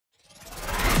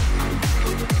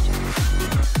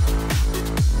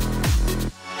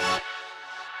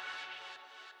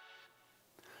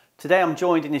Today I'm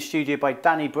joined in the studio by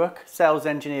Brook, Sales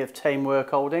Engineer of Thame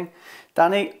Workholding.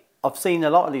 Danny, I've seen a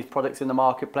lot of these products in the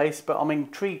marketplace, but I'm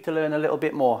intrigued to learn a little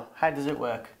bit more. How does it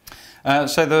work?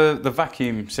 So the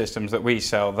vacuum systems that we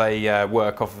sell, they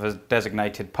work off of a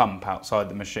designated pump outside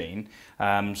the machine.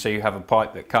 So you have a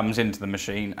pipe that comes into the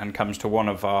machine and comes to one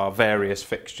of our various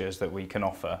fixtures that we can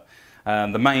offer.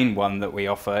 The main one that we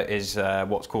offer is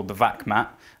what's called the VACMAT,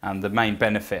 and the main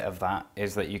benefit of that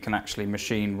is that you can actually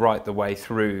machine right the way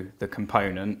through the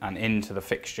component and into the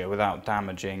fixture without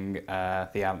damaging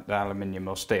the aluminium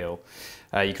or steel.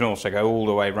 You can also go all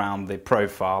the way around the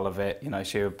profile of it,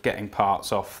 so you're getting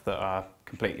parts off that are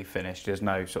completely finished. There's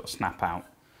no sort of snap out.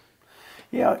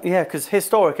 Yeah, because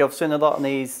historically I've seen a lot of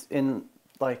these in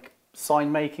like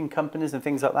sign making companies and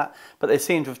things like that, but they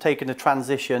seem to have taken a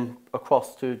transition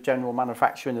across to general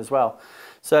manufacturing as well.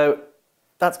 So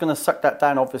that's going to suck that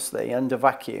down obviously under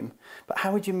vacuum, but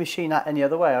how would you machine that any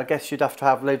other way? I guess you'd have to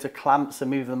have loads of clamps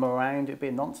and move them around. It'd be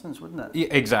a nonsense, wouldn't it? Yeah,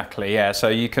 exactly, yeah. So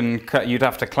you'd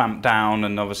have to clamp down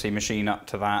and obviously machine up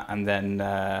to that, and then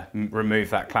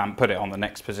remove that clamp, put it on the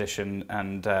next position,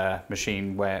 and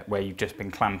machine where you've just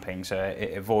been clamping. So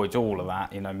it avoids all of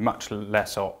that, much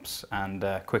less ops and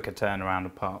quicker turnaround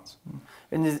of parts.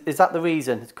 And is that the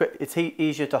reason? It's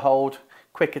easier to hold,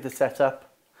 quicker to set up?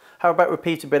 How about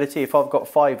repeatability? If I've got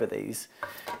 5 of these,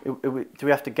 do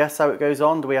we have to guess how it goes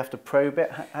on? Do we have to probe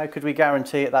it? How could we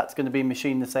guarantee that's going to be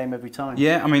machined the same every time?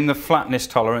 Yeah, I mean the flatness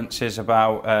tolerance is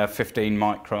about 15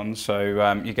 microns,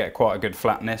 so you get quite a good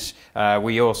flatness.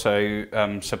 We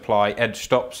also supply edge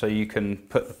stops, so you can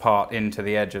put the part into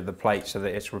the edge of the plate so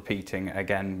that it's repeating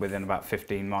again within about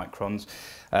 15 microns.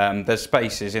 There's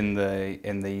spaces in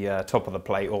the top of the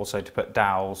plate also to put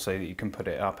dowels, so that you can put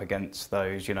it up against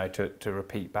those, to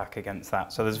repeat back against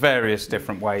that. So there's various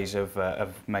different ways of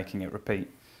making it repeat.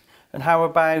 And how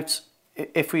about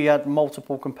if we had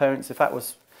multiple components? If that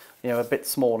was, a bit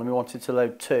small and we wanted to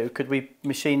load 2, could we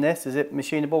machine this? Is it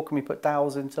machinable? Can we put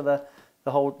dowels into the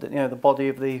whole, the body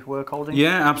of the work holding?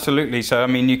 Yeah, absolutely. So I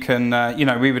mean, you can,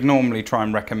 we would normally try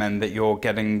and recommend that you're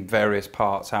getting various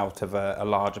parts out of a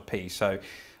larger piece. So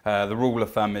the rule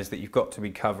of thumb is that you've got to be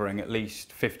covering at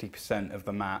least 50% of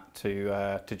the mat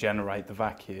to generate the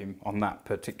vacuum on that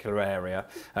particular area.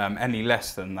 Any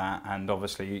less than that, and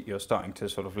obviously you're starting to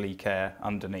sort of leak air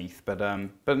underneath. But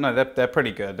no, they're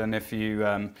pretty good. And if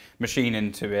you machine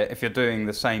into it, if you're doing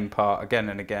the same part again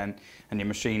and again, and you're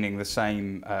machining the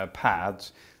same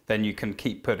pads, then you can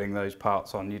keep putting those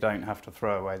parts on. You don't have to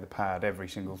throw away the pad every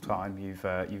single time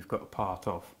you've got a part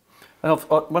off. And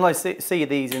when I see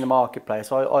these in the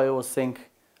marketplace, I always think,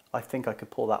 I could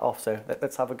pull that off. So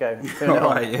let's have a go. Turn it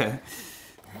on. Right, yeah.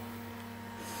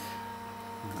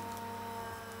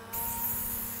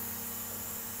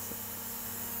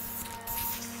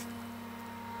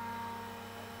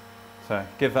 So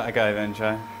give that a go then,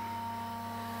 Joe.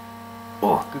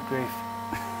 Oh, good grief.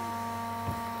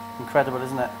 Incredible,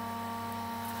 isn't it?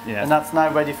 Yeah. And that's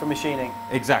now ready for machining?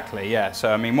 Exactly, yeah.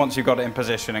 So I mean, once you've got it in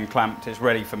position and clamped, it's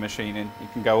ready for machining. You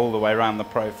can go all the way around the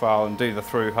profile and do the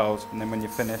through holes, and then when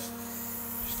you're finished,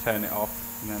 just turn it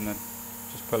off, and then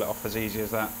just pull it off as easy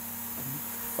as that.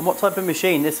 And what type of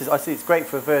machine this is? I see it's great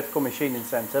for a vertical machining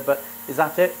centre, but is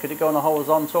that it? Could it go on a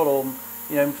horizontal or,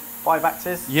 5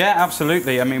 axis? Yeah,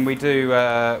 absolutely. I mean, we do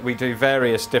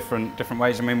various different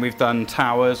ways. I mean, we've done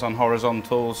towers on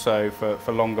horizontals, so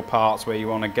for longer parts where you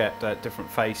want to get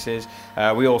different faces.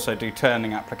 We also do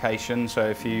turning applications. So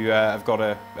if you have got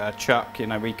a chuck,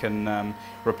 we can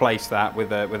replace that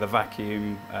with a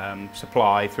vacuum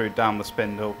supply down the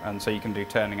spindle, and so you can do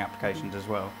turning applications as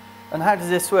well. And how does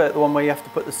this work? The one where you have to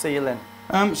put the seal in?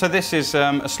 So this is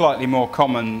a slightly more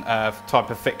common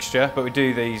type of fixture, but we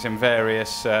do these in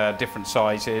various different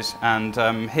sizes.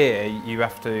 And here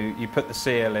you put the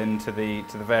seal into the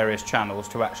various channels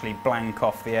to actually blank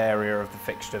off the area of the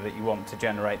fixture that you want to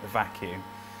generate the vacuum.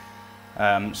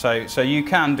 So you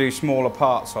can do smaller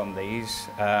parts on these,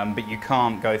 but you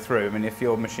can't go through. I mean, if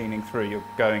you're machining through, you're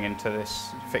going into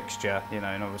this fixture,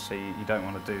 and obviously you don't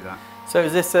want to do that. So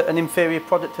is this an inferior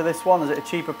product to this one? Is it a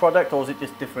cheaper product, or is it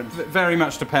just different? It very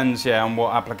much depends, yeah, on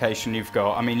what application you've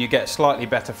got. I mean, you get slightly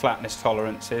better flatness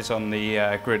tolerances on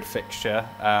the grid fixture,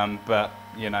 but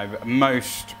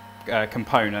most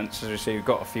components, as you see, we've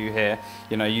got a few here,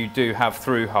 you do have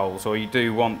through holes, or you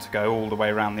do want to go all the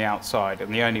way around the outside,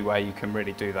 and the only way you can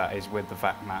really do that is with the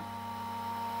VACMAT.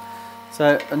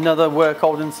 So another work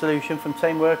holding solution from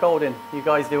Thame Workholding. You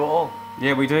guys do it all?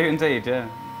 Yeah, we do indeed, yeah.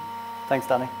 Thanks,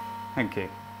 Danny. Thank you.